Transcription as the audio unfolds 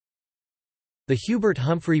The Hubert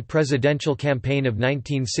Humphrey presidential campaign of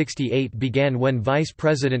 1968 began when Vice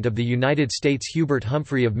President of the United States Hubert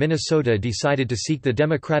Humphrey of Minnesota decided to seek the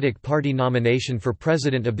Democratic Party nomination for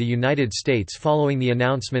President of the United States following the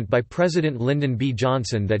announcement by President Lyndon B.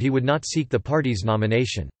 Johnson that he would not seek the party's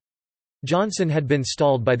nomination. Johnson had been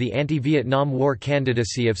stalled by the anti-Vietnam War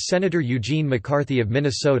candidacy of Senator Eugene McCarthy of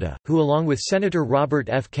Minnesota, who along with Senator Robert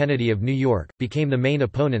F. Kennedy of New York, became the main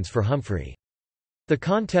opponents for Humphrey. The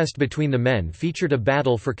contest between the men featured a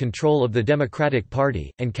battle for control of the Democratic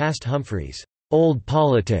Party, and cast Humphrey's "old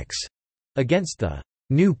politics" against the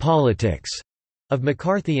 "new politics" of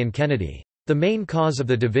McCarthy and Kennedy. The main cause of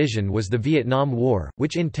the division was the Vietnam War,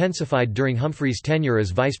 which intensified during Humphrey's tenure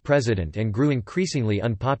as vice president and grew increasingly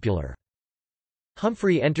unpopular.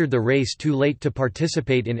 Humphrey entered the race too late to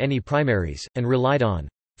participate in any primaries, and relied on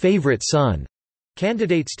 "favorite son"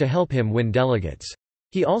 candidates to help him win delegates.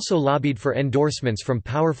 He also lobbied for endorsements from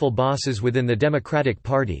powerful bosses within the Democratic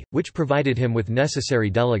Party, which provided him with necessary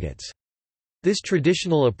delegates. This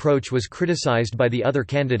traditional approach was criticized by the other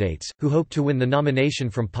candidates, who hoped to win the nomination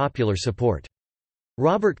from popular support.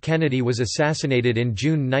 Robert Kennedy was assassinated in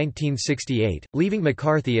June 1968, leaving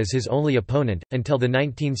McCarthy as his only opponent, until the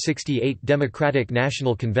 1968 Democratic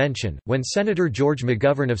National Convention, when Senator George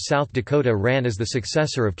McGovern of South Dakota ran as the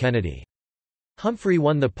successor of Kennedy. Humphrey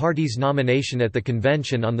won the party's nomination at the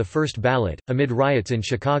convention on the first ballot, amid riots in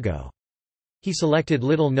Chicago. He selected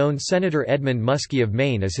little-known Senator Edmund Muskie of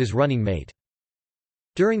Maine as his running mate.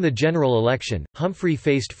 During the general election, Humphrey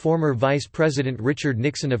faced former Vice President Richard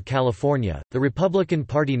Nixon of California, the Republican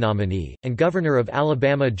Party nominee, and Governor of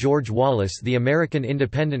Alabama George Wallace, the American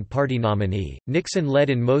Independent Party nominee. Nixon led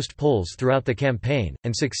in most polls throughout the campaign,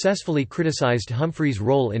 and successfully criticized Humphrey's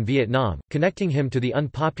role in Vietnam, connecting him to the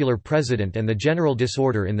unpopular president and the general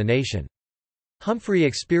disorder in the nation. Humphrey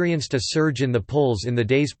experienced a surge in the polls in the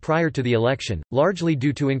days prior to the election, largely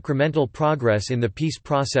due to incremental progress in the peace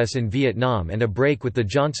process in Vietnam and a break with the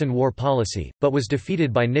Johnson war policy, but was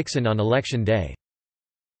defeated by Nixon on election day.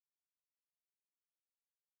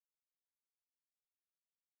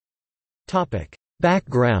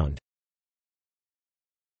 Background.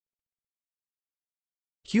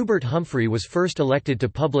 Hubert Humphrey was first elected to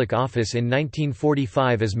public office in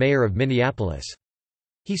 1945 as mayor of Minneapolis.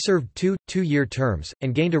 He served two-year terms,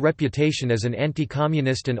 and gained a reputation as an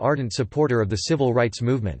anti-communist and ardent supporter of the civil rights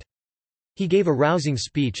movement. He gave a rousing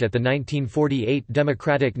speech at the 1948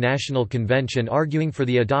 Democratic National Convention arguing for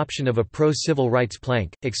the adoption of a pro-civil rights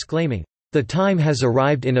plank, exclaiming, "The time has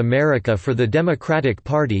arrived in America for the Democratic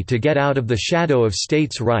Party to get out of the shadow of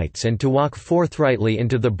states' rights and to walk forthrightly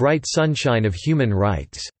into the bright sunshine of human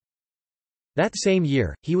rights." That same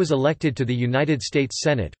year, he was elected to the United States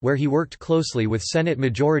Senate, where he worked closely with Senate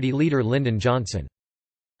Majority Leader Lyndon Johnson.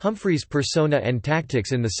 Humphrey's persona and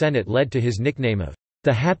tactics in the Senate led to his nickname of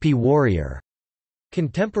the Happy Warrior.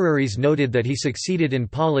 Contemporaries noted that he succeeded in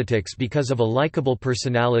politics because of a likable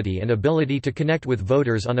personality and ability to connect with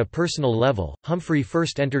voters on a personal level. Humphrey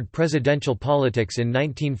first entered presidential politics in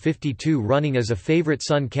 1952 running as a favorite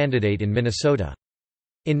son candidate in Minnesota.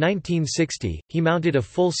 In 1960, he mounted a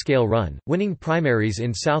full-scale run, winning primaries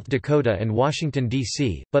in South Dakota and Washington,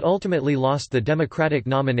 D.C., but ultimately lost the Democratic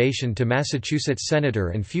nomination to Massachusetts Senator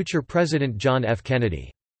and future President John F.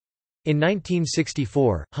 Kennedy. In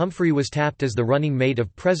 1964, Humphrey was tapped as the running mate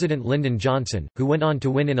of President Lyndon Johnson, who went on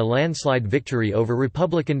to win in a landslide victory over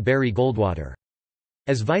Republican Barry Goldwater.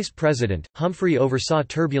 As vice president, Humphrey oversaw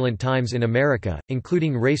turbulent times in America,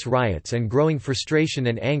 including race riots and growing frustration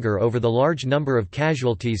and anger over the large number of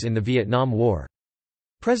casualties in the Vietnam War.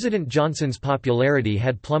 President Johnson's popularity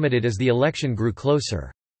had plummeted as the election grew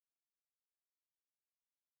closer.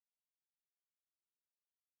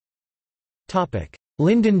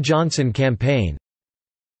 Lyndon Johnson campaign.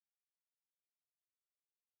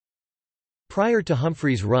 Prior to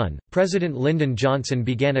Humphrey's run, President Lyndon Johnson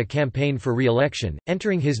began a campaign for re-election,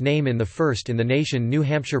 entering his name in the first-in-the-nation New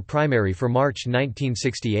Hampshire primary for March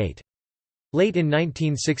 1968. Late in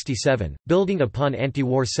 1967, building upon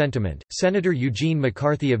anti-war sentiment, Senator Eugene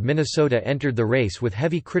McCarthy of Minnesota entered the race with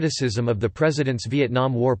heavy criticism of the president's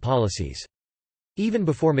Vietnam War policies. Even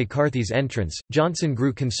before McCarthy's entrance, Johnson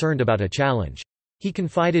grew concerned about a challenge. He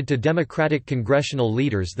confided to Democratic congressional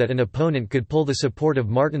leaders that an opponent could pull the support of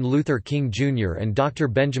Martin Luther King Jr. and Dr.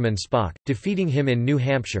 Benjamin Spock, defeating him in New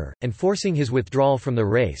Hampshire, and forcing his withdrawal from the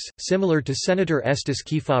race, similar to Senator Estes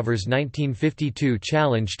Kefauver's 1952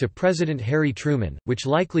 challenge to President Harry Truman, which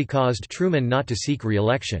likely caused Truman not to seek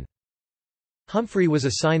re-election. Humphrey was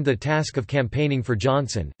assigned the task of campaigning for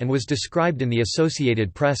Johnson, and was described in the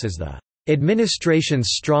Associated Press as the administration's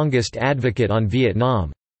strongest advocate on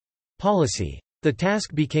Vietnam policy. The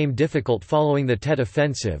task became difficult following the Tet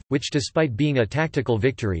Offensive, which despite being a tactical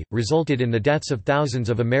victory, resulted in the deaths of thousands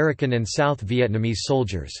of American and South Vietnamese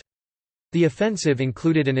soldiers. The offensive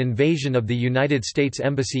included an invasion of the United States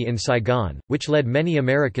Embassy in Saigon, which led many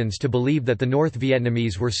Americans to believe that the North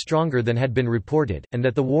Vietnamese were stronger than had been reported, and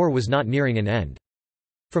that the war was not nearing an end.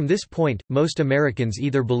 From this point, most Americans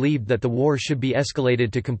either believed that the war should be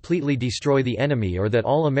escalated to completely destroy the enemy or that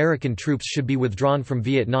all American troops should be withdrawn from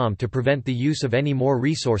Vietnam to prevent the use of any more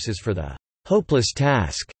resources for the hopeless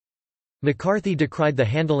task. McCarthy decried the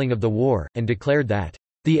handling of the war, and declared that,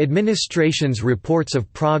 "The administration's reports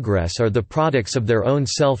of progress are the products of their own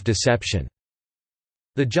self-deception."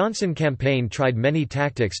 The Johnson campaign tried many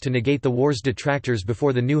tactics to negate the war's detractors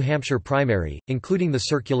before the New Hampshire primary, including the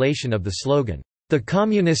circulation of the slogan, "The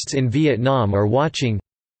Communists in Vietnam are watching.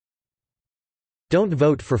 Don't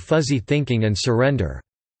vote for fuzzy thinking and surrender."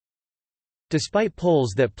 Despite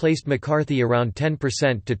polls that placed McCarthy around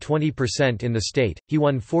 10% to 20% in the state, he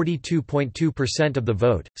won 42.2% of the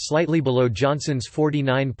vote, slightly below Johnson's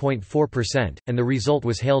 49.4%, and the result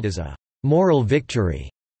was hailed as a moral victory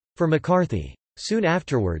for McCarthy. Soon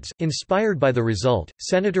afterwards, inspired by the result,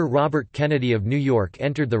 Senator Robert Kennedy of New York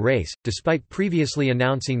entered the race, despite previously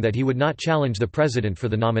announcing that he would not challenge the president for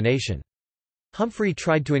the nomination. Humphrey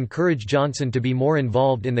tried to encourage Johnson to be more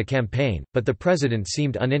involved in the campaign, but the president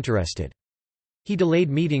seemed uninterested. He delayed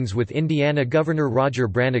meetings with Indiana Governor Roger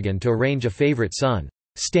Brannigan to arrange a favorite son,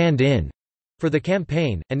 stand-in, for the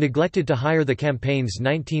campaign, and neglected to hire the campaign's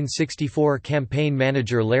 1964 campaign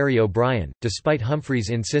manager Larry O'Brien, despite Humphrey's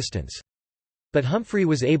insistence. But Humphrey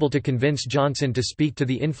was able to convince Johnson to speak to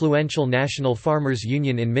the influential National Farmers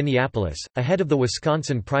Union in Minneapolis, ahead of the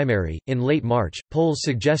Wisconsin primary. In late March, polls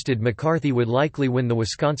suggested McCarthy would likely win the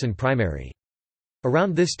Wisconsin primary.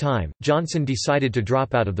 Around this time, Johnson decided to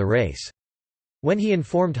drop out of the race. When he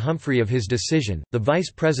informed Humphrey of his decision, the vice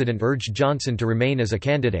president urged Johnson to remain as a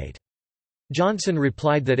candidate. Johnson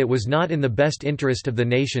replied that it was not in the best interest of the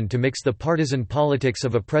nation to mix the partisan politics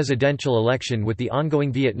of a presidential election with the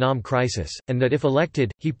ongoing Vietnam crisis, and that if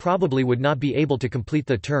elected, he probably would not be able to complete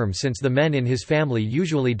the term since the men in his family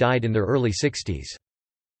usually died in their early 60s.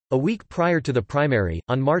 A week prior to the primary,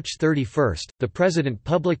 on March 31, the president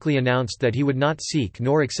publicly announced that he would not seek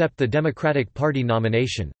nor accept the Democratic Party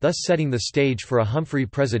nomination, thus setting the stage for a Humphrey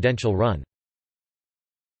presidential run.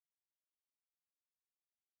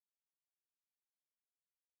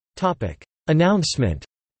 Announcement.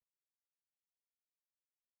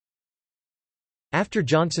 After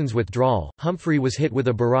Johnson's withdrawal, Humphrey was hit with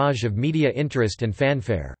a barrage of media interest and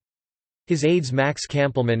fanfare. His aides Max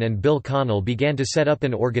Campbellman and Bill Connell began to set up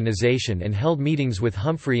an organization and held meetings with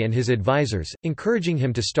Humphrey and his advisors, encouraging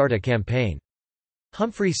him to start a campaign.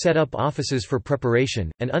 Humphrey set up offices for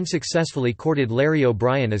preparation, and unsuccessfully courted Larry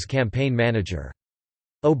O'Brien as campaign manager.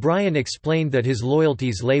 O'Brien explained that his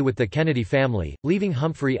loyalties lay with the Kennedy family, leaving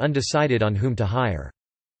Humphrey undecided on whom to hire.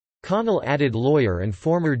 Connell added lawyer and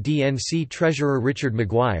former DNC treasurer Richard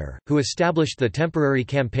McGuire, who established the temporary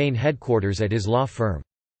campaign headquarters at his law firm.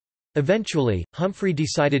 Eventually, Humphrey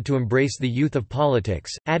decided to embrace the youth of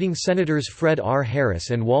politics, adding Senators Fred R.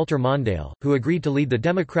 Harris and Walter Mondale, who agreed to lead the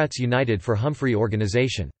Democrats United for Humphrey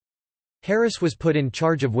organization. Harris was put in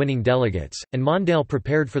charge of winning delegates, and Mondale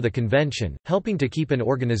prepared for the convention, helping to keep an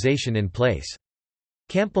organization in place.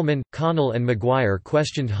 Campbellman, Connell and McGuire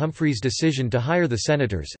questioned Humphrey's decision to hire the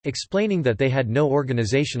senators, explaining that they had no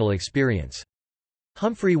organizational experience.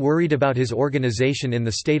 Humphrey worried about his organization in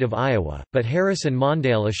the state of Iowa, but Harris and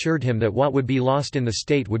Mondale assured him that what would be lost in the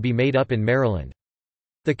state would be made up in Maryland.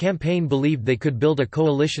 The campaign believed they could build a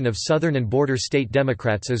coalition of Southern and border state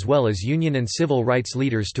Democrats as well as union and civil rights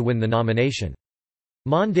leaders to win the nomination.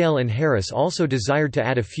 Mondale and Harris also desired to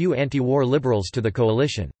add a few anti-war liberals to the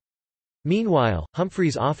coalition. Meanwhile,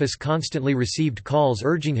 Humphrey's office constantly received calls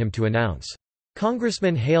urging him to announce.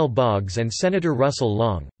 Congressman Hale Boggs and Senator Russell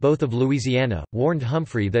Long, both of Louisiana, warned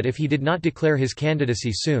Humphrey that if he did not declare his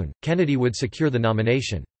candidacy soon, Kennedy would secure the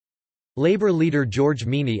nomination. Labor leader George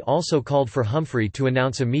Meany also called for Humphrey to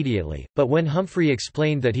announce immediately, but when Humphrey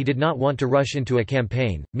explained that he did not want to rush into a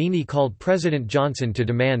campaign, Meany called President Johnson to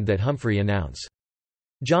demand that Humphrey announce.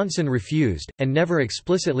 Johnson refused, and never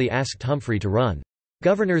explicitly asked Humphrey to run.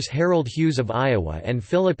 Governors Harold Hughes of Iowa and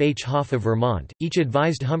Philip H. Hoff of Vermont, each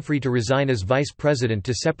advised Humphrey to resign as vice president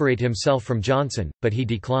to separate himself from Johnson, but he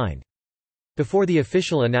declined. Before the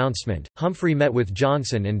official announcement, Humphrey met with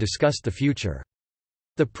Johnson and discussed the future.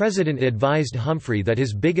 The president advised Humphrey that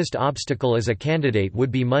his biggest obstacle as a candidate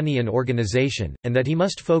would be money and organization, and that he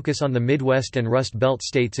must focus on the Midwest and Rust Belt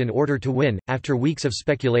states in order to win. After weeks of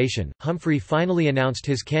speculation, Humphrey finally announced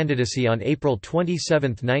his candidacy on April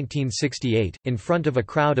 27, 1968, in front of a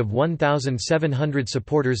crowd of 1,700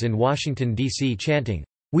 supporters in Washington, D.C. chanting,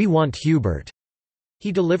 "We want Hubert."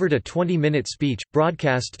 He delivered a 20-minute speech,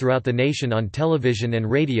 broadcast throughout the nation on television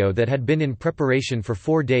and radio that had been in preparation for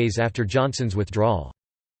 4 days after Johnson's withdrawal.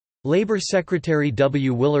 Labor Secretary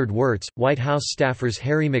W. Willard Wirtz, White House staffers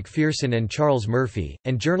Harry McPherson and Charles Murphy,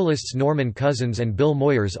 and journalists Norman Cousins and Bill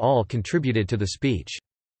Moyers all contributed to the speech.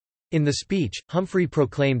 In the speech, Humphrey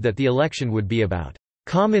proclaimed that the election would be about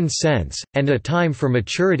 "common sense, and a time for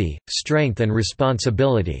maturity, strength and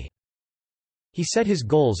responsibility." He set his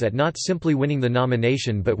goals at not simply winning the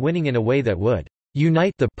nomination but winning in a way that would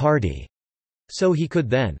 "unite the party," so he could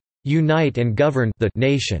then "unite and govern the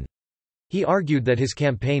nation." He argued that his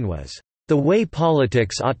campaign was "the way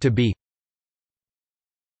politics ought to be,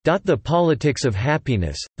 the politics of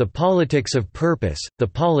happiness, the politics of purpose, the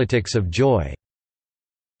politics of joy."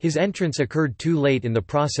 His entrance occurred too late in the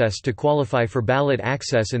process to qualify for ballot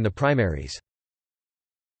access in the primaries.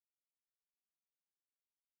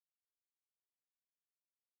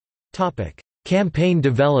 Campaign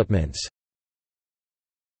developments.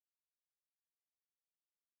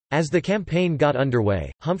 As the campaign got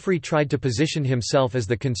underway, Humphrey tried to position himself as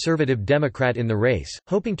the conservative Democrat in the race,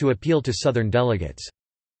 hoping to appeal to Southern delegates.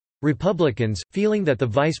 Republicans, feeling that the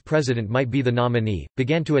vice president might be the nominee,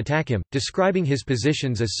 began to attack him, describing his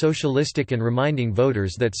positions as socialistic and reminding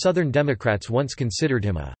voters that Southern Democrats once considered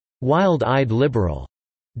him a wild-eyed liberal.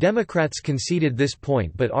 Democrats conceded this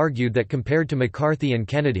point but argued that compared to McCarthy and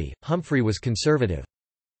Kennedy, Humphrey was conservative.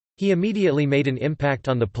 He immediately made an impact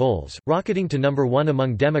on the polls, rocketing to number 1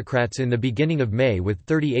 among Democrats in the beginning of May with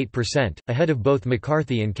 38%, ahead of both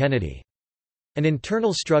McCarthy and Kennedy. An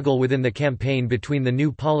internal struggle within the campaign between the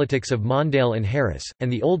new politics of Mondale and Harris,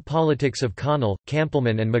 and the old politics of Connell,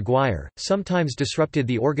 Campbellman and McGuire, sometimes disrupted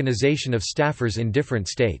the organization of staffers in different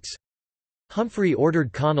states. Humphrey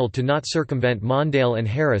ordered Connell to not circumvent Mondale and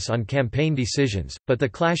Harris on campaign decisions, but the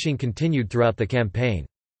clashing continued throughout the campaign.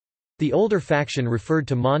 The older faction referred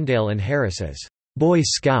to Mondale and Harris as Boy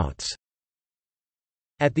Scouts.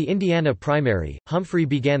 At the Indiana primary, Humphrey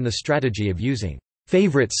began the strategy of using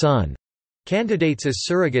favorite son candidates as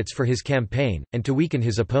surrogates for his campaign, and to weaken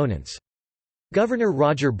his opponents. Governor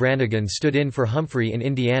Roger Brannigan stood in for Humphrey in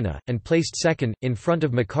Indiana, and placed second, in front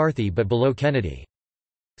of McCarthy but below Kennedy.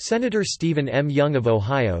 Senator Stephen M. Young of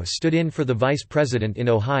Ohio stood in for the vice president in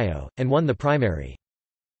Ohio, and won the primary.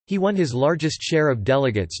 He won his largest share of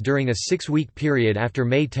delegates during a 6-week period after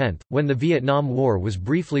May 10, when the Vietnam War was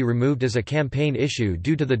briefly removed as a campaign issue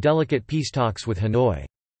due to the delicate peace talks with Hanoi.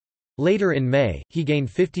 Later in May, he gained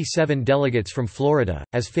 57 delegates from Florida,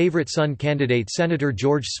 as favorite son candidate Senator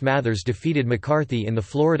George Smathers defeated McCarthy in the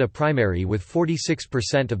Florida primary with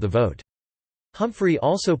 46% of the vote. Humphrey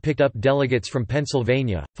also picked up delegates from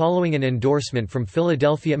Pennsylvania, following an endorsement from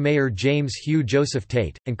Philadelphia Mayor James Hugh Joseph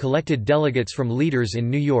Tate, and collected delegates from leaders in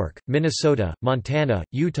New York, Minnesota, Montana,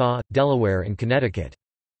 Utah, Delaware and Connecticut.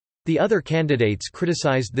 The other candidates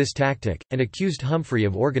criticized this tactic, and accused Humphrey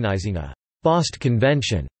of organizing a «bossed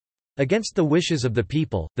convention» against the wishes of the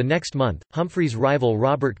people. The next month, Humphrey's rival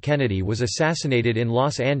Robert Kennedy was assassinated in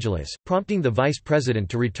Los Angeles, prompting the vice president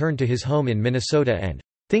to return to his home in Minnesota and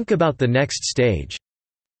think about the next stage.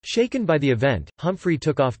 Shaken by the event, Humphrey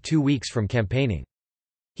took off 2 weeks from campaigning.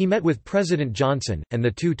 He met with President Johnson, and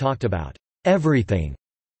the two talked about everything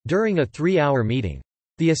during a 3-hour meeting.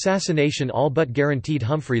 The assassination all but guaranteed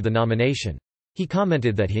Humphrey the nomination. He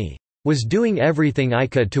commented that he was doing everything I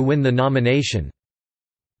could to win the nomination.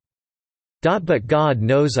 But God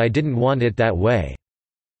knows I didn't want it that way.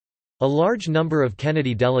 A large number of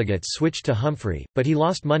Kennedy delegates switched to Humphrey, but he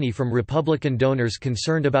lost money from Republican donors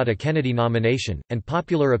concerned about a Kennedy nomination, and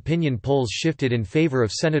popular opinion polls shifted in favor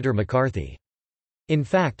of Senator McCarthy. In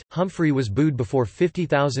fact, Humphrey was booed before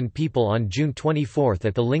 50,000 people on June 24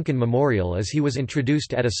 at the Lincoln Memorial as he was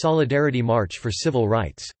introduced at a solidarity march for civil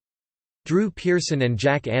rights. Drew Pearson and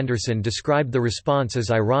Jack Anderson described the response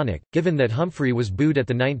as ironic, given that Humphrey was booed at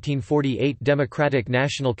the 1948 Democratic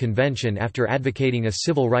National Convention after advocating a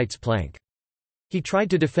civil rights plank. He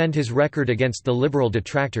tried to defend his record against the liberal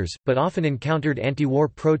detractors, but often encountered anti-war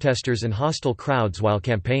protesters and hostile crowds while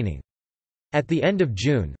campaigning. At the end of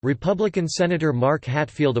June, Republican Senator Mark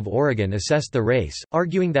Hatfield of Oregon assessed the race,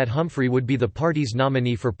 arguing that Humphrey would be the party's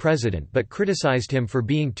nominee for president but criticized him for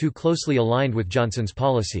being too closely aligned with Johnson's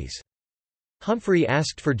policies. Humphrey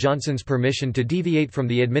asked for Johnson's permission to deviate from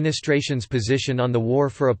the administration's position on the war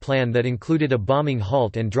for a plan that included a bombing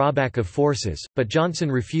halt and drawback of forces, but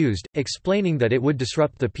Johnson refused, explaining that it would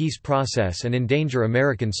disrupt the peace process and endanger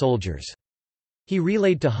American soldiers. He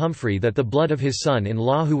relayed to Humphrey that the blood of his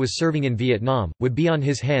son-in-law, who was serving in Vietnam, would be on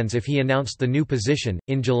his hands if he announced the new position.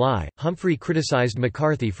 In July, Humphrey criticized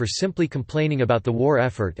McCarthy for simply complaining about the war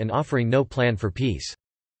effort and offering no plan for peace.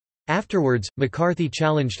 Afterwards, McCarthy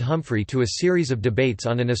challenged Humphrey to a series of debates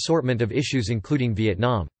on an assortment of issues including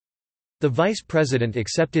Vietnam. The vice president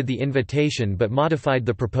accepted the invitation but modified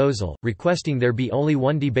the proposal, requesting there be only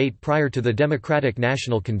one debate prior to the Democratic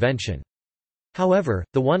National Convention. However,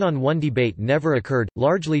 the one-on-one debate never occurred,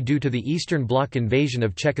 largely due to the Eastern Bloc invasion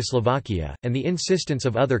of Czechoslovakia, and the insistence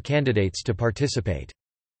of other candidates to participate.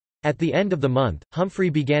 At the end of the month,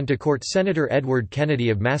 Humphrey began to court Senator Edward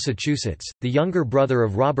Kennedy of Massachusetts, the younger brother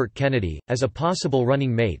of Robert Kennedy, as a possible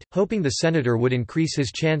running mate, hoping the senator would increase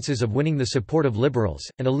his chances of winning the support of liberals,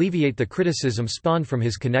 and alleviate the criticism spawned from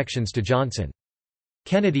his connections to Johnson.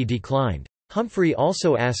 Kennedy declined. Humphrey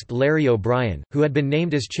also asked Larry O'Brien, who had been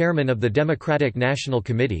named as chairman of the Democratic National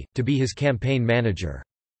Committee, to be his campaign manager.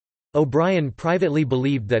 O'Brien privately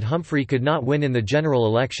believed that Humphrey could not win in the general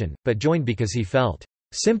election, but joined because he felt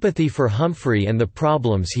sympathy for Humphrey and the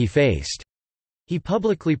problems he faced. He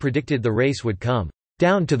publicly predicted the race would come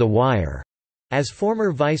down to the wire. As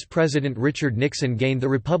former Vice President Richard Nixon gained the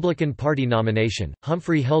Republican Party nomination,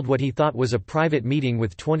 Humphrey held what he thought was a private meeting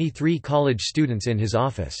with 23 college students in his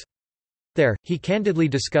office. There, he candidly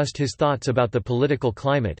discussed his thoughts about the political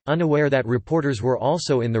climate, unaware that reporters were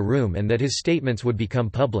also in the room and that his statements would become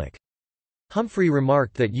public. Humphrey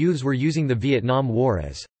remarked that youths were using the Vietnam War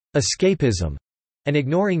as escapism and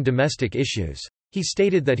ignoring domestic issues. He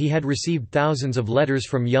stated that he had received thousands of letters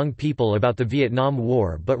from young people about the Vietnam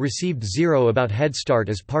War but received zero about Head Start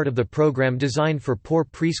as part of the program designed for poor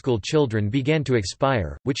preschool children began to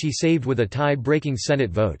expire, which he saved with a tie-breaking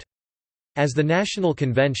Senate vote. As the National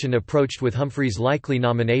Convention approached with Humphrey's likely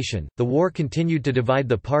nomination, the war continued to divide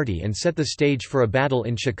the party and set the stage for a battle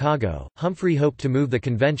in Chicago. Humphrey hoped to move the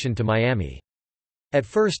convention to Miami. At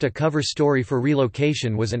first, a cover story for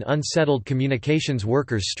relocation was an unsettled communications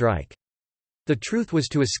workers' strike. The truth was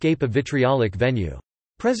to escape a vitriolic venue.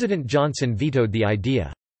 President Johnson vetoed the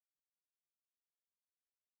idea.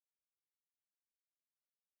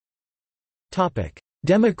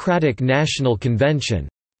 Democratic National Convention.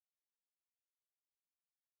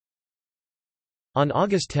 On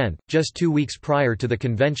August 10, just 2 weeks prior to the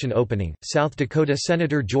convention opening, South Dakota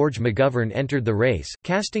Senator George McGovern entered the race,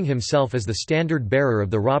 casting himself as the standard-bearer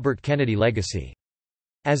of the Robert Kennedy legacy.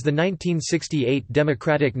 As the 1968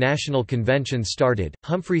 Democratic National Convention started,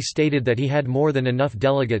 Humphrey stated that he had more than enough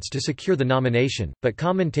delegates to secure the nomination, but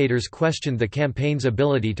commentators questioned the campaign's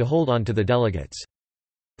ability to hold on to the delegates.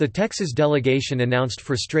 The Texas delegation announced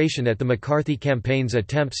frustration at the McCarthy campaign's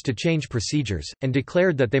attempts to change procedures, and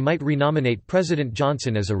declared that they might renominate President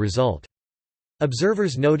Johnson as a result.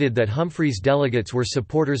 Observers noted that Humphrey's delegates were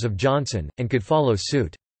supporters of Johnson, and could follow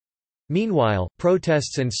suit. Meanwhile,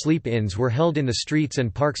 protests and sleep-ins were held in the streets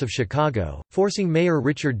and parks of Chicago, forcing Mayor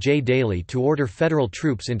Richard J. Daley to order federal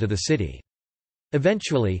troops into the city.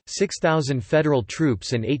 Eventually, 6,000 federal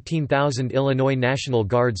troops and 18,000 Illinois National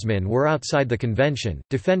Guardsmen were outside the convention,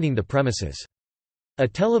 defending the premises. A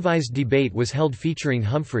televised debate was held featuring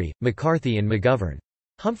Humphrey, McCarthy and McGovern.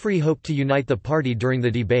 Humphrey hoped to unite the party during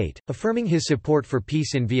the debate, affirming his support for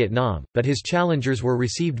peace in Vietnam, but his challengers were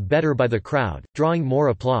received better by the crowd, drawing more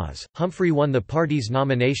applause. Humphrey won the party's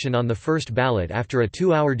nomination on the first ballot after a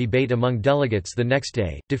 2-hour debate among delegates the next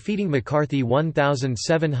day, defeating McCarthy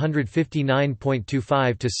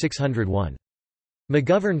 1,759.25 to 601.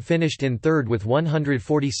 McGovern finished in third with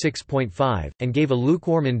 146.5, and gave a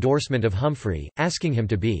lukewarm endorsement of Humphrey, asking him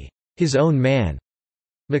to be his own man.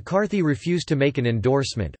 McCarthy refused to make an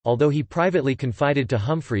endorsement, although he privately confided to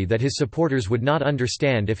Humphrey that his supporters would not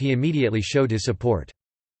understand if he immediately showed his support.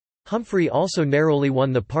 Humphrey also narrowly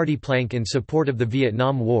won the party plank in support of the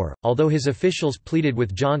Vietnam War, although his officials pleaded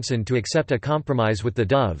with Johnson to accept a compromise with the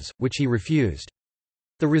Doves, which he refused.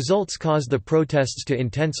 The results caused the protests to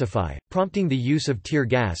intensify, prompting the use of tear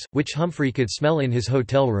gas, which Humphrey could smell in his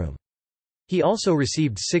hotel room. He also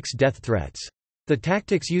received 6 death threats. The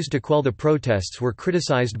tactics used to quell the protests were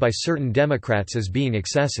criticized by certain Democrats as being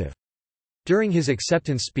excessive. During his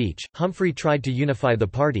acceptance speech, Humphrey tried to unify the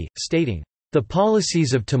party, stating, "The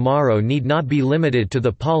policies of tomorrow need not be limited to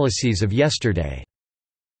the policies of yesterday."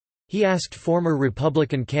 He asked former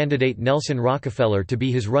Republican candidate Nelson Rockefeller to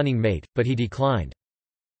be his running mate, but he declined.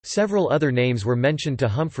 Several other names were mentioned to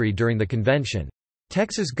Humphrey during the convention.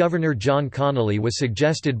 Texas Governor John Connally was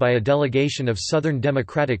suggested by a delegation of Southern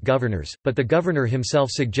Democratic governors, but the governor himself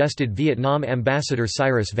suggested Vietnam Ambassador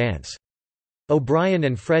Cyrus Vance. O'Brien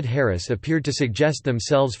and Fred Harris appeared to suggest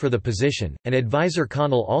themselves for the position, and advisor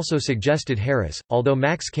Connell also suggested Harris, although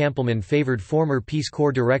Max Campbellman favored former Peace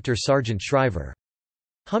Corps Director Sergeant Shriver.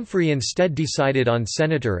 Humphrey instead decided on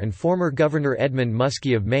Senator and former Governor Edmund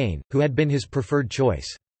Muskie of Maine, who had been his preferred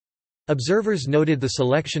choice. Observers noted the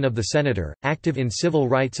selection of the senator, active in civil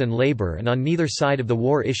rights and labor and on neither side of the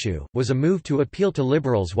war issue, was a move to appeal to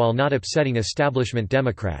liberals while not upsetting establishment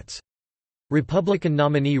Democrats. Republican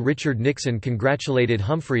nominee Richard Nixon congratulated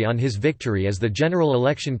Humphrey on his victory as the general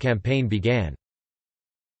election campaign began.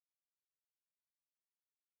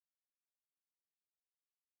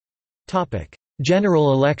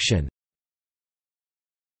 General election.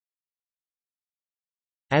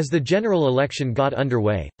 As the general election got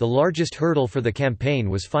underway, the largest hurdle for the campaign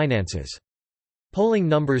was finances. Polling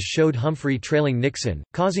numbers showed Humphrey trailing Nixon,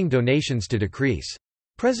 causing donations to decrease.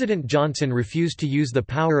 President Johnson refused to use the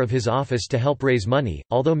power of his office to help raise money,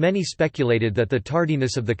 although many speculated that the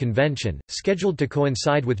tardiness of the convention, scheduled to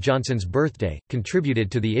coincide with Johnson's birthday, contributed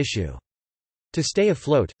to the issue. To stay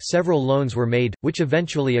afloat, several loans were made, which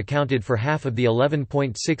eventually accounted for half of the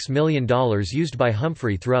 $11.6 million used by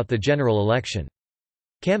Humphrey throughout the general election.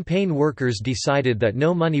 Campaign workers decided that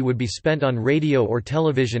no money would be spent on radio or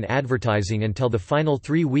television advertising until the final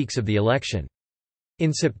 3 weeks of the election.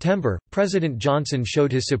 In September, President Johnson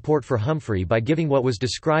showed his support for Humphrey by giving what was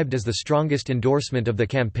described as the strongest endorsement of the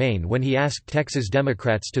campaign when he asked Texas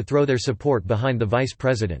Democrats to throw their support behind the vice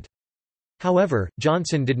president. However,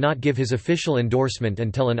 Johnson did not give his official endorsement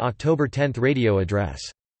until an October 10 radio address.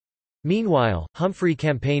 Meanwhile, Humphrey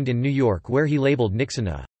campaigned in New York where he labeled Nixon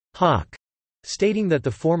a hawk, stating that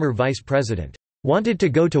the former vice president wanted to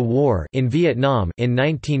go to war in Vietnam in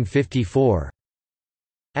 1954.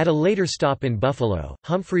 At a later stop in Buffalo,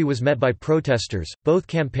 Humphrey was met by protesters. Both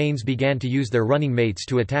campaigns began to use their running mates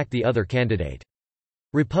to attack the other candidate.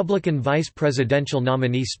 Republican vice presidential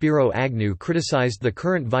nominee Spiro Agnew criticized the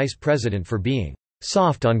current vice president for being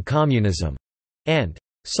soft on communism and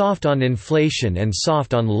soft on inflation and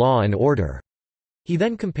soft on law and order. He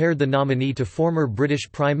then compared the nominee to former British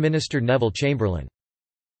Prime Minister Neville Chamberlain.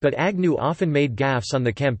 But Agnew often made gaffes on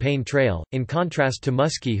the campaign trail, in contrast to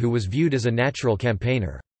Muskie, who was viewed as a natural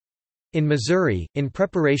campaigner. In Missouri, in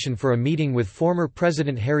preparation for a meeting with former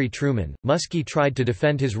President Harry Truman, Muskie tried to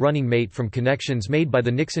defend his running mate from connections made by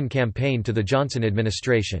the Nixon campaign to the Johnson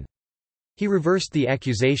administration. He reversed the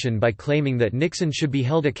accusation by claiming that Nixon should be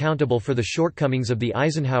held accountable for the shortcomings of the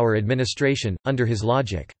Eisenhower administration, under his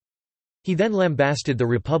logic. He then lambasted the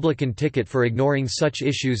Republican ticket for ignoring such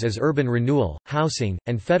issues as urban renewal, housing,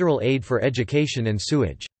 and federal aid for education and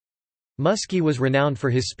sewage. Muskie was renowned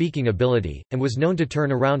for his speaking ability, and was known to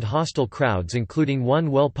turn around hostile crowds, including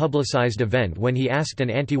one well-publicized event when he asked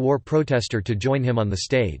an anti-war protester to join him on the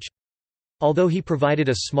stage. Although he provided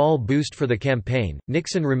a small boost for the campaign,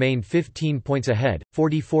 Nixon remained 15 points ahead,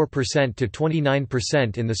 44% to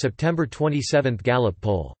 29% in the September 27 Gallup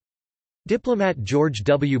poll. Diplomat George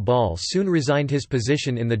W. Ball soon resigned his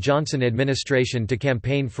position in the Johnson administration to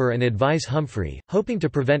campaign for and advise Humphrey, hoping to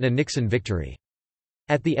prevent a Nixon victory.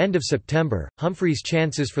 At the end of September, Humphrey's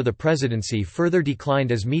chances for the presidency further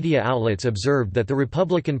declined as media outlets observed that the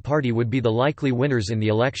Republican Party would be the likely winners in the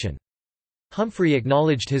election. Humphrey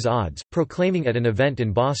acknowledged his odds, proclaiming at an event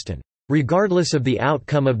in Boston, "Regardless of the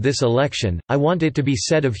outcome of this election, I want it to be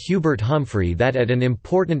said of Hubert Humphrey that at an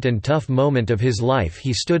important and tough moment of his life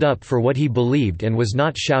he stood up for what he believed and was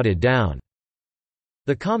not shouted down."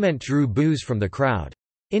 The comment drew boos from the crowd.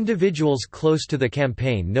 Individuals close to the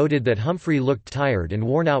campaign noted that Humphrey looked tired and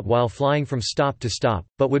worn out while flying from stop to stop,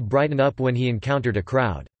 but would brighten up when he encountered a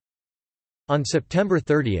crowd. On September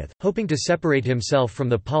 30, hoping to separate himself from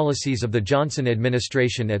the policies of the Johnson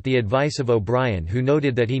administration at the advice of O'Brien, who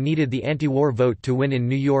noted that he needed the anti-war vote to win in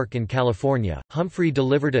New York and California, Humphrey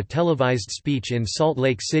delivered a televised speech in Salt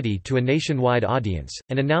Lake City to a nationwide audience,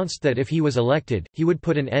 and announced that if he was elected, he would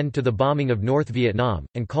put an end to the bombing of North Vietnam,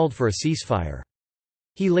 and called for a ceasefire.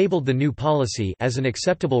 He labeled the new policy as an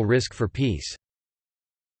acceptable risk for peace.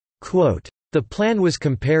 Quote, "The plan was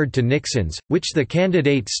compared to Nixon's, which the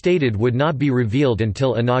candidate stated would not be revealed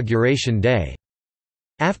until Inauguration Day."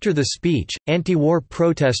 After the speech, anti-war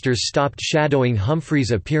protesters stopped shadowing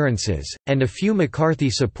Humphrey's appearances, and a few McCarthy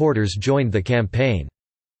supporters joined the campaign.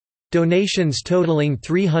 Donations totaling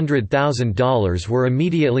 $300,000 were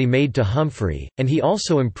immediately made to Humphrey, and he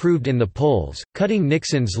also improved in the polls, cutting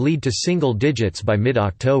Nixon's lead to single digits by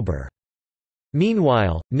mid-October.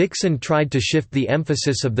 Meanwhile, Nixon tried to shift the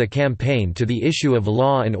emphasis of the campaign to the issue of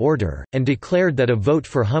law and order, and declared that a vote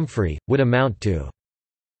for Humphrey would amount to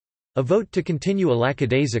a vote to continue a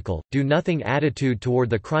lackadaisical, do-nothing attitude toward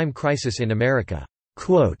the crime crisis in America.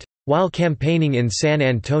 Quote, "While campaigning in San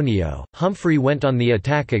Antonio, Humphrey went on the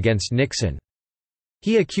attack against Nixon.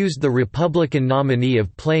 He accused the Republican nominee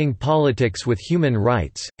of playing politics with human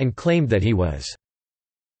rights, and claimed that he was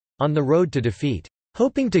on the road to defeat.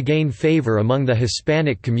 Hoping to gain favor among the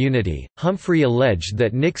Hispanic community, Humphrey alleged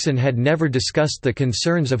that Nixon had never discussed the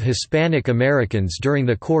concerns of Hispanic Americans during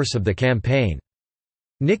the course of the campaign.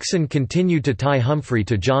 Nixon continued to tie Humphrey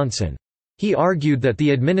to Johnson. He argued that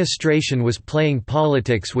the administration was playing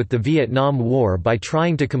politics with the Vietnam War by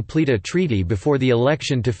trying to complete a treaty before the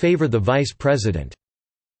election to favor the vice president.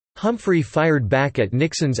 Humphrey fired back at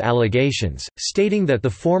Nixon's allegations, stating that the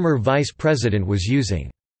former vice president was using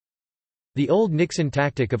the old Nixon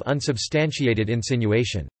tactic of unsubstantiated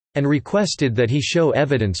insinuation, and requested that he show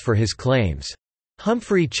evidence for his claims.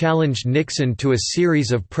 Humphrey challenged Nixon to a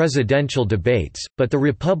series of presidential debates, but the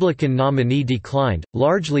Republican nominee declined,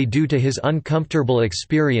 largely due to his uncomfortable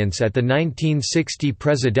experience at the 1960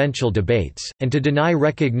 presidential debates, and to deny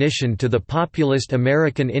recognition to the populist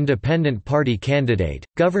American Independent Party candidate,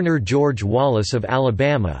 Governor George Wallace of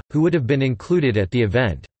Alabama, who would have been included at the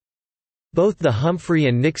event. Both the Humphrey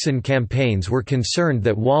and Nixon campaigns were concerned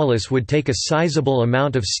that Wallace would take a sizable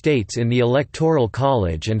amount of states in the Electoral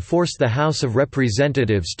College and force the House of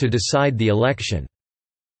Representatives to decide the election.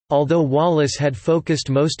 Although Wallace had focused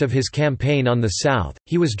most of his campaign on the South,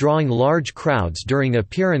 he was drawing large crowds during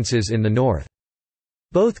appearances in the North.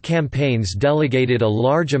 Both campaigns delegated a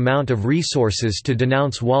large amount of resources to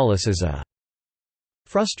denounce Wallace as a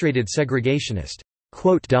frustrated segregationist.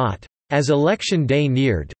 As election day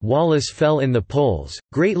neared, Wallace fell in the polls,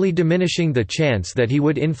 greatly diminishing the chance that he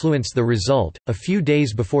would influence the result. A few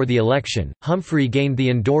days before the election, Humphrey gained the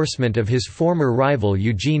endorsement of his former rival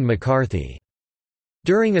Eugene McCarthy.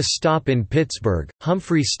 During a stop in Pittsburgh,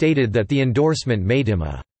 Humphrey stated that the endorsement made him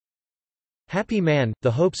a happy man.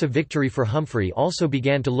 The hopes of victory for Humphrey also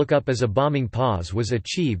began to look up as a bombing pause was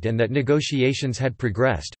achieved and that negotiations had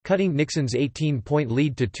progressed, cutting Nixon's 18-point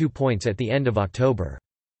lead to 2 points at the end of October.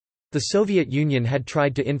 The Soviet Union had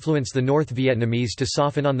tried to influence the North Vietnamese to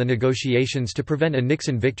soften on the negotiations to prevent a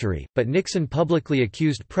Nixon victory, but Nixon publicly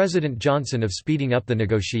accused President Johnson of speeding up the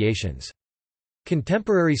negotiations.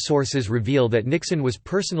 Contemporary sources reveal that Nixon was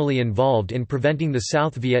personally involved in preventing the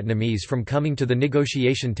South Vietnamese from coming to the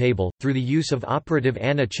negotiation table, through the use of operative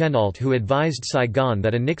Anna Chennault, who advised Saigon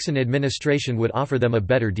that a Nixon administration would offer them a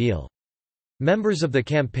better deal. Members of the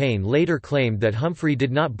campaign later claimed that Humphrey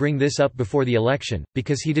did not bring this up before the election,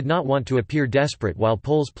 because he did not want to appear desperate while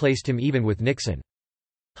polls placed him even with Nixon.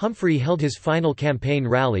 Humphrey held his final campaign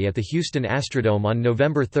rally at the Houston Astrodome on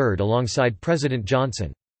November 3 alongside President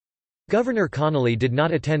Johnson. Governor Connally did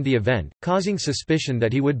not attend the event, causing suspicion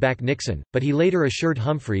that he would back Nixon, but he later assured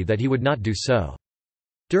Humphrey that he would not do so.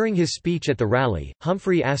 During his speech at the rally,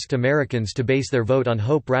 Humphrey asked Americans to base their vote on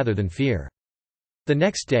hope rather than fear. The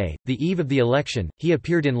next day, the eve of the election, he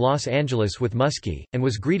appeared in Los Angeles with Muskie, and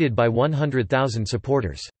was greeted by 100,000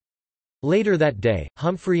 supporters. Later that day,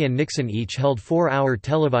 Humphrey and Nixon each held 4-hour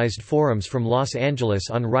televised forums from Los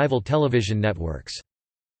Angeles on rival television networks.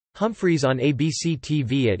 Humphrey's on ABC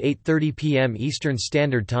TV at 8:30 p.m. Eastern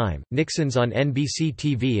Standard Time, Nixon's on NBC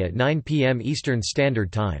TV at 9 p.m. Eastern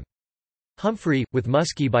Standard Time. Humphrey, with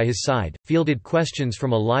Muskie by his side, fielded questions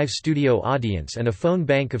from a live studio audience and a phone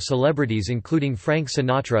bank of celebrities including Frank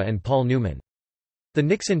Sinatra and Paul Newman. The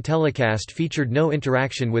Nixon telecast featured no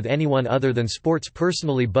interaction with anyone other than sports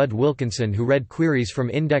personality Bud Wilkinson, who read queries from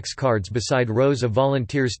index cards beside rows of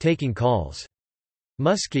volunteers taking calls.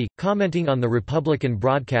 Muskie, commenting on the Republican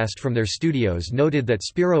broadcast from their studios, noted that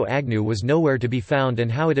Spiro Agnew was nowhere to be found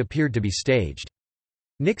and how it appeared to be staged.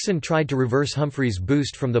 Nixon tried to reverse Humphrey's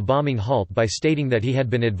boost from the bombing halt by stating that he had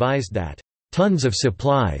been advised that tons of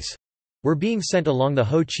supplies were being sent along the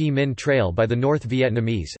Ho Chi Minh Trail by the North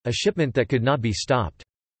Vietnamese, a shipment that could not be stopped.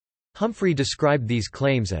 Humphrey described these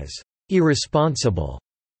claims as irresponsible,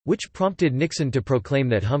 which prompted Nixon to proclaim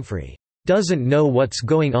that Humphrey doesn't know what's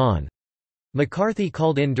going on. McCarthy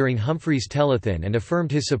called in during Humphrey's telethon and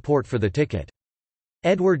affirmed his support for the ticket.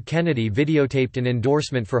 Edward Kennedy videotaped an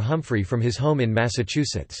endorsement for Humphrey from his home in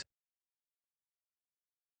Massachusetts.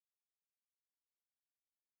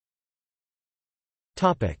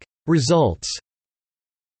 Results.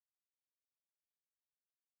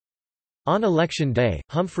 On Election Day,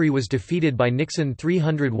 Humphrey was defeated by Nixon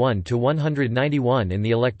 301 to 191 in the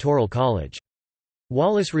Electoral College.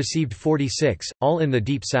 Wallace received 46, all in the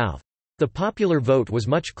Deep South. The popular vote was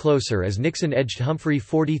much closer as Nixon edged Humphrey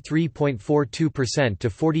 43.42% to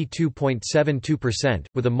 42.72%,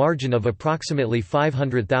 with a margin of approximately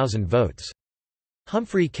 500,000 votes.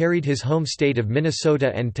 Humphrey carried his home state of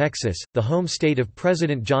Minnesota and Texas, the home state of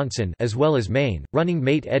President Johnson, as well as Maine, running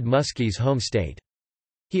mate Ed Muskie's home state.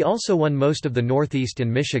 He also won most of the Northeast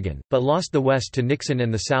and Michigan, but lost the West to Nixon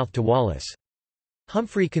and the South to Wallace.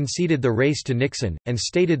 Humphrey conceded the race to Nixon, and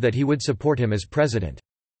stated that he would support him as president.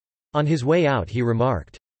 On his way out he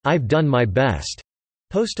remarked, "I've done my best."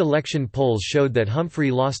 Post-election polls showed that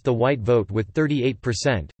Humphrey lost the white vote with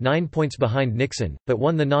 38%, 9 points behind Nixon, but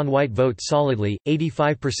won the non-white vote solidly,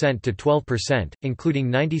 85% to 12%, including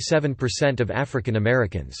 97% of African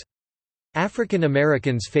Americans. African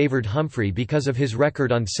Americans favored Humphrey because of his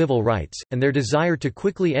record on civil rights, and their desire to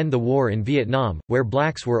quickly end the war in Vietnam, where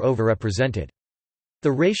blacks were overrepresented.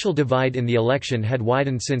 The racial divide in the election had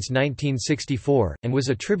widened since 1964, and was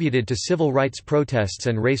attributed to civil rights protests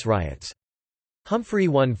and race riots. Humphrey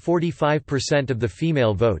won 45% of the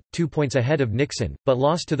female vote, 2 points ahead of Nixon, but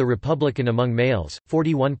lost to the Republican among males,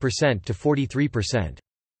 41% to 43%.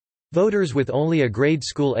 Voters with only a grade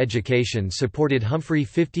school education supported Humphrey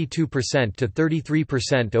 52% to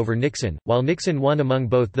 33% over Nixon, while Nixon won among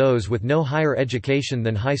both those with no higher education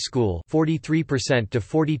than high school 43% to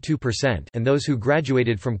 42% and those who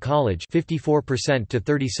graduated from college 54% to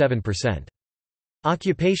 37%.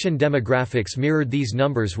 Occupation demographics mirrored these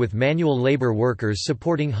numbers, with manual labor workers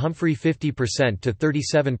supporting Humphrey 50% to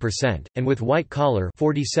 37%, and with white-collar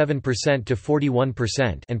 47% to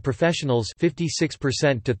 41% and professionals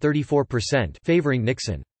 56% to 34% favoring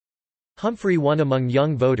Nixon. Humphrey won among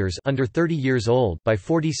young voters under 30 years old by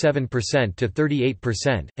 47% to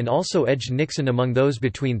 38%, and also edged Nixon among those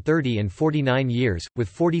between 30 and 49 years, with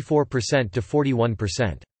 44% to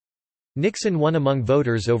 41%. Nixon won among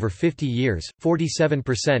voters over 50 years,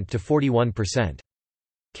 47% to 41%.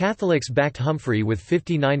 Catholics backed Humphrey with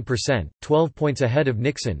 59%, 12 points ahead of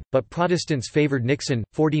Nixon, but Protestants favored Nixon,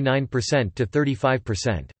 49% to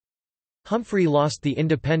 35%. Humphrey lost the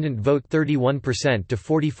independent vote 31% to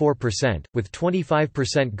 44%, with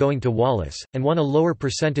 25% going to Wallace, and won a lower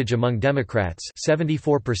percentage among Democrats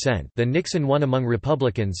 74% than Nixon won among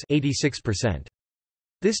Republicans 86%.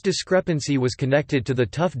 This discrepancy was connected to the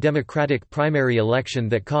tough Democratic primary election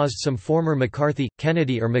that caused some former McCarthy,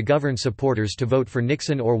 Kennedy or McGovern supporters to vote for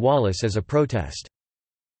Nixon or Wallace as a protest.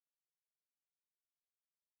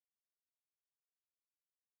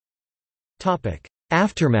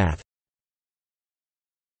 Aftermath.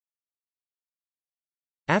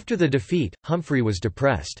 After the defeat, Humphrey was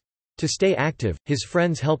depressed. To stay active, his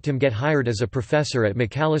friends helped him get hired as a professor at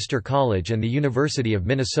Macalester College and the University of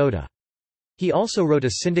Minnesota. He also wrote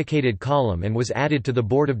a syndicated column and was added to the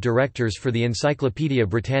board of directors for the Encyclopaedia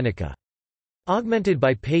Britannica. Augmented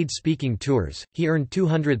by paid speaking tours, he earned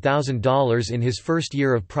 $200,000 in his first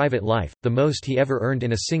year of private life, the most he ever earned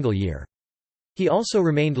in a single year. He also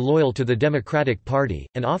remained loyal to the Democratic Party,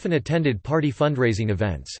 and often attended party fundraising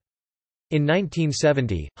events. In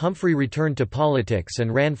 1970, Humphrey returned to politics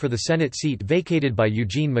and ran for the Senate seat vacated by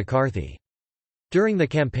Eugene McCarthy. During the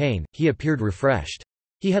campaign, he appeared refreshed.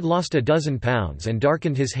 He had lost a dozen pounds and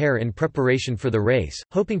darkened his hair in preparation for the race,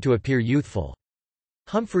 hoping to appear youthful.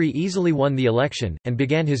 Humphrey easily won the election, and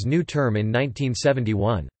began his new term in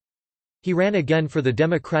 1971. He ran again for the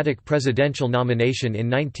Democratic presidential nomination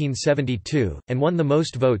in 1972, and won the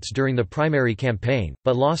most votes during the primary campaign,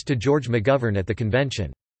 but lost to George McGovern at the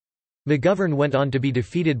convention. McGovern went on to be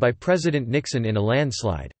defeated by President Nixon in a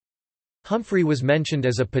landslide. Humphrey was mentioned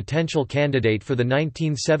as a potential candidate for the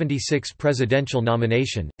 1976 presidential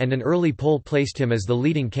nomination, and an early poll placed him as the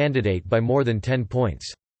leading candidate by more than 10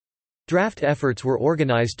 points. Draft efforts were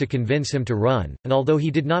organized to convince him to run, and although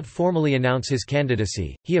he did not formally announce his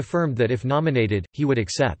candidacy, he affirmed that if nominated, he would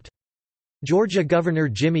accept. Georgia Governor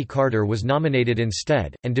Jimmy Carter was nominated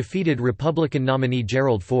instead, and defeated Republican nominee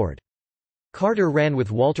Gerald Ford. Carter ran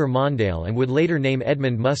with Walter Mondale and would later name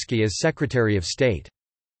Edmund Muskie as Secretary of State.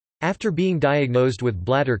 After being diagnosed with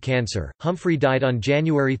bladder cancer, Humphrey died on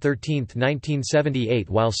January 13, 1978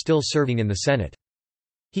 while still serving in the Senate.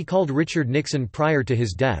 He called Richard Nixon prior to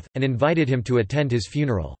his death, and invited him to attend his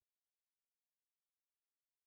funeral.